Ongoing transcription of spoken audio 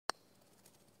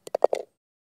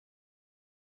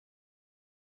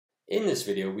In this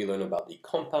video, we learn about the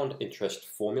compound interest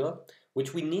formula,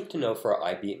 which we need to know for our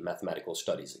IB Mathematical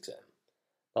Studies exam.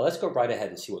 Now let's go right ahead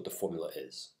and see what the formula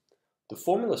is. The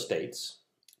formula states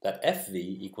that FV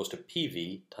equals to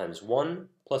PV times 1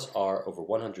 plus R over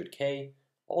 100k,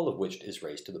 all of which is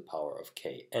raised to the power of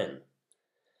kn.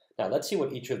 Now let's see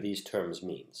what each of these terms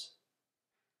means.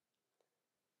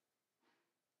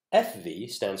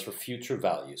 FV stands for future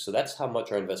value, so that's how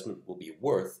much our investment will be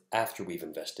worth after we've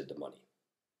invested the money.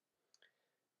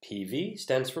 PV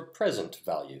stands for present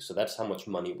value, so that's how much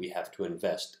money we have to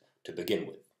invest to begin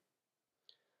with.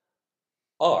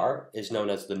 R is known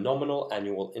as the nominal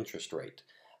annual interest rate,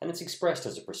 and it's expressed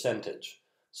as a percentage.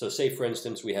 So say for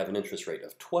instance we have an interest rate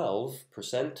of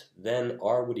 12%, then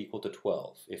R would equal to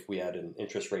 12. If we had an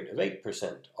interest rate of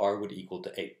 8%, R would equal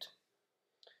to 8.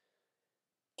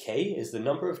 K is the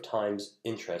number of times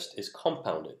interest is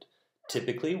compounded.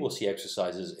 Typically, we'll see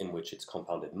exercises in which it's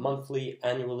compounded monthly,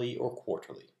 annually, or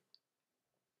quarterly.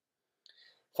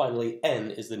 Finally,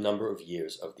 N is the number of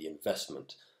years of the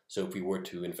investment. So if we were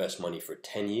to invest money for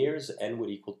 10 years, N would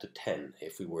equal to 10.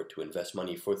 If we were to invest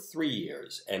money for 3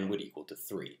 years, N would equal to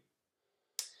 3.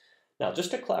 Now,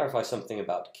 just to clarify something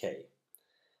about K,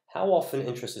 how often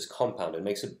interest is compounded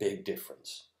makes a big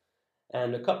difference.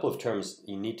 And a couple of terms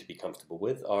you need to be comfortable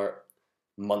with are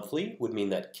monthly would mean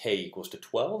that K equals to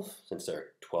 12, since there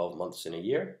are 12 months in a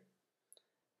year.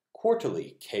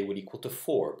 Quarterly, K would equal to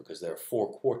 4, because there are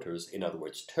 4 quarters, in other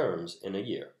words, terms in a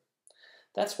year.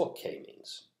 That's what K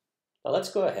means. Now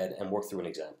let's go ahead and work through an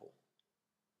example.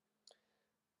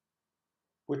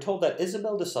 We're told that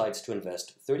Isabel decides to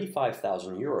invest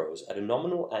 35,000 euros at a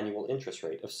nominal annual interest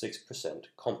rate of 6%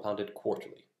 compounded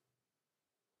quarterly.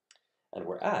 And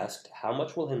we're asked how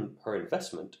much will her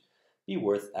investment be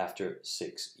worth after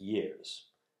 6 years.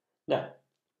 Now,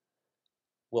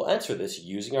 we'll answer this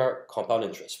using our compound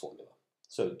interest formula.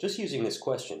 So just using this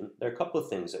question, there are a couple of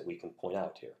things that we can point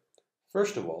out here.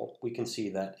 First of all, we can see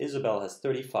that Isabel has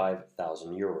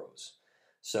 35,000 euros.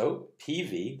 So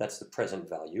PV, that's the present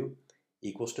value,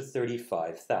 equals to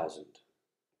 35,000.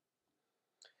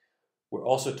 We're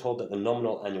also told that the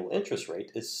nominal annual interest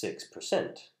rate is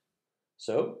 6%.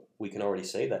 So we can already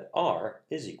say that R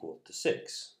is equal to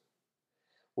 6.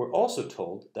 We're also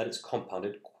told that it's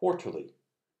compounded quarterly.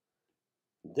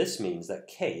 This means that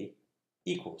K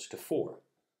equals to 4.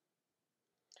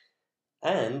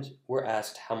 And we're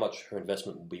asked how much her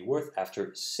investment will be worth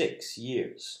after 6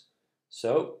 years.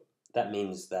 So that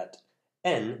means that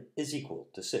N is equal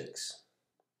to 6.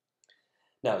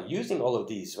 Now, using all of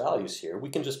these values here, we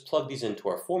can just plug these into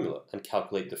our formula and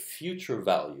calculate the future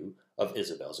value of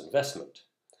Isabel's investment.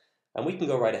 And we can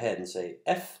go right ahead and say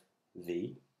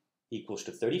FV equals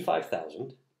to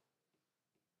 35,000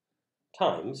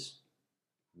 times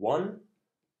 1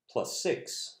 plus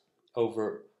 6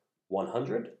 over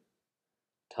 100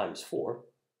 times 4,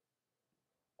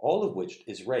 all of which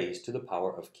is raised to the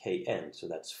power of kn, so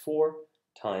that's 4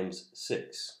 times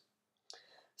 6.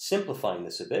 Simplifying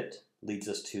this a bit leads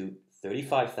us to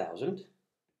 35,000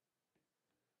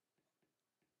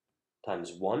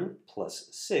 times 1 plus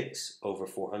 6 over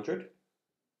 400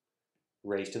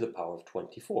 raised to the power of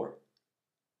 24.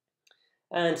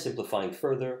 And simplifying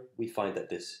further, we find that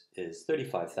this is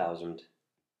 35,000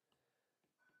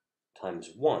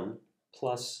 times 1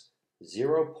 plus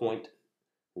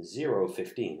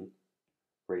 0.015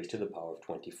 raised to the power of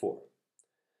 24.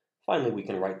 Finally, we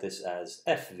can write this as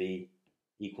FV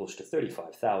equals to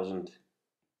 35,000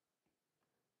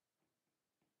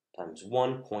 times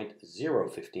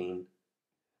 1.015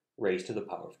 raised to the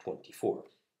power of 24.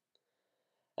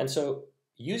 And so,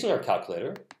 using our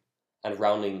calculator and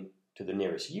rounding to the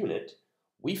nearest unit,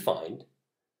 we find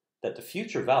that the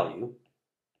future value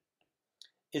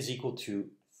is equal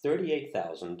to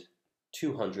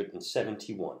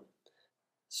 38,271.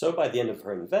 So by the end of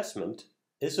her investment,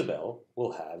 Isabel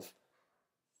will have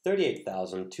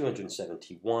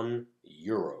 38,271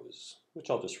 euros, which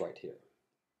I'll just write here.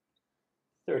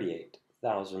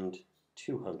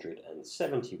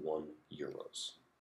 38,271 euros.